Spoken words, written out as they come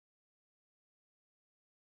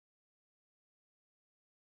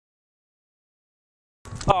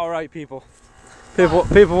All right, people want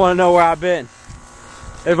to know where I've been.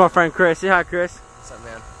 There's my friend Chris. Say hi, Chris. What's up,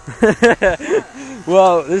 man?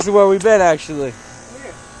 Well, this is where we've been actually.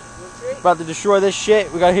 About to destroy this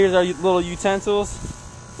shit. We got here's our little utensils,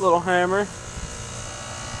 little hammer,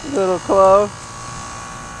 little club,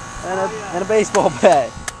 and a baseball bat.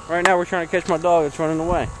 Right now we're trying to catch my dog that's running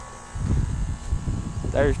away.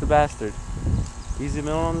 There's the bastard. Easy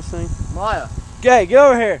middle on this thing. Maya. Okay, get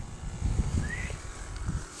over here.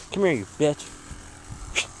 Come here, you bitch.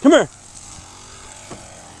 Come here.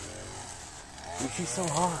 Dude, she's so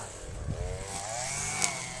hard.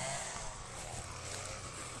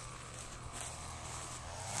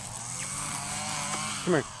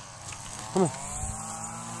 Come here. Come on.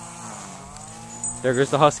 There goes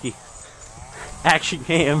the husky. Action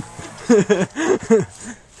cam.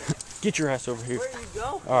 Get your ass over here. Where you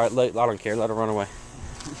go? Alright, I don't care. Let her run away.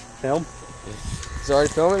 Film? It's already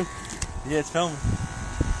filming? Yeah, it's filming.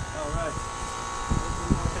 Alright.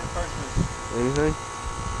 Anything?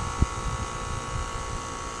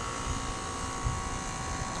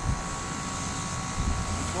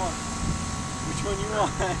 Which one you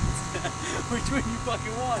want? Which one you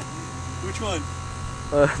fucking want? Which one?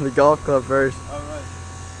 The golf club first. Alright.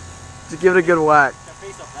 Just give it a good whack. Can I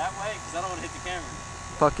face up that way? Because I don't want to hit the camera.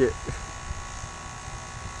 Fuck it.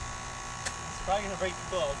 It's probably going to break the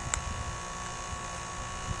club.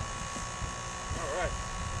 Alright.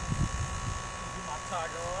 Get my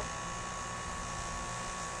tiger on.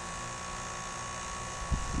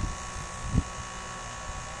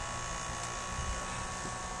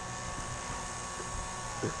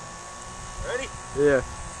 Ready? Yeah.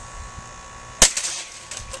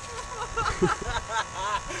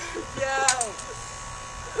 Yo!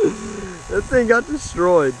 That thing got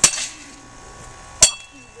destroyed.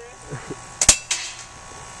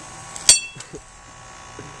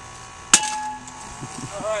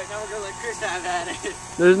 Alright, now we're gonna let Chris have at it.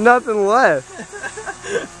 There's nothing left.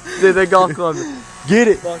 Dude, the golf club. Get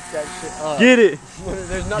it! Fuck that shit up. Get it!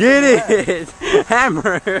 There's nothing Get left. it!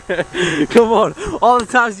 Hammer! Come on. All the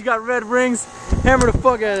times you got red rings, hammer the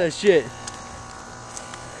fuck out of that shit.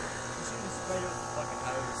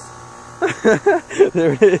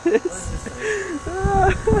 There it is.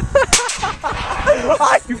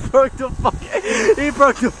 You broke the fucking. He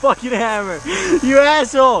broke the fucking hammer. You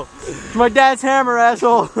asshole. It's my dad's hammer,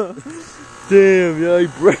 asshole. Damn, yo, he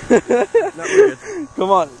broke. Not weird.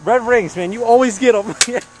 Come on, red rings, man. You always get them.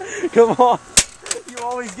 Come on. You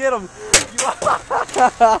always get them.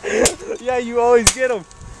 Yeah, you always get them.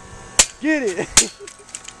 Get it.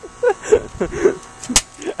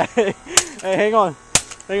 Hey, hang on.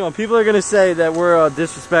 Hang on. People are going to say that we're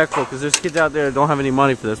disrespectful because there's kids out there that don't have any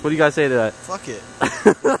money for this. What do you guys say to that? Fuck it.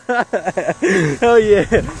 Hell yeah.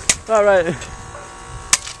 All right.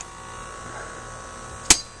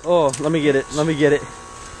 Oh, let me get it. Let me get it.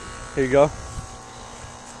 Here you go.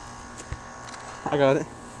 I got it.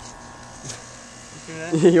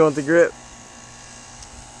 You want the grip?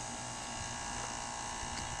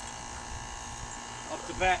 Off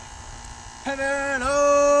the bat. Heaven,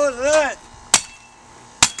 oh, that.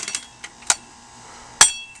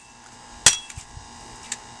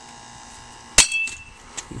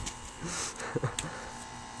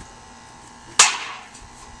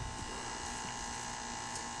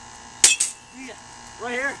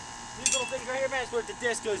 Right here, these little things right here, man, is where the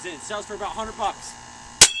disc goes in. It sells for about $100.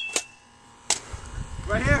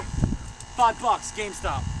 Right here, $5,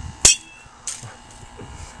 GameStop.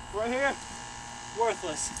 Right here,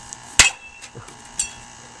 worthless.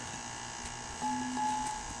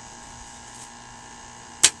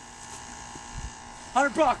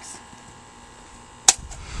 $100.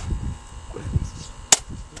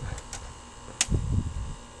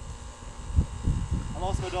 I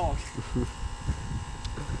lost my dog.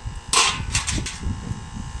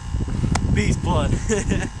 Beast blood.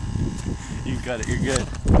 You got it, you're good.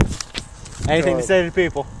 Anything to say to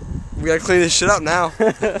people? We gotta clean this shit up now.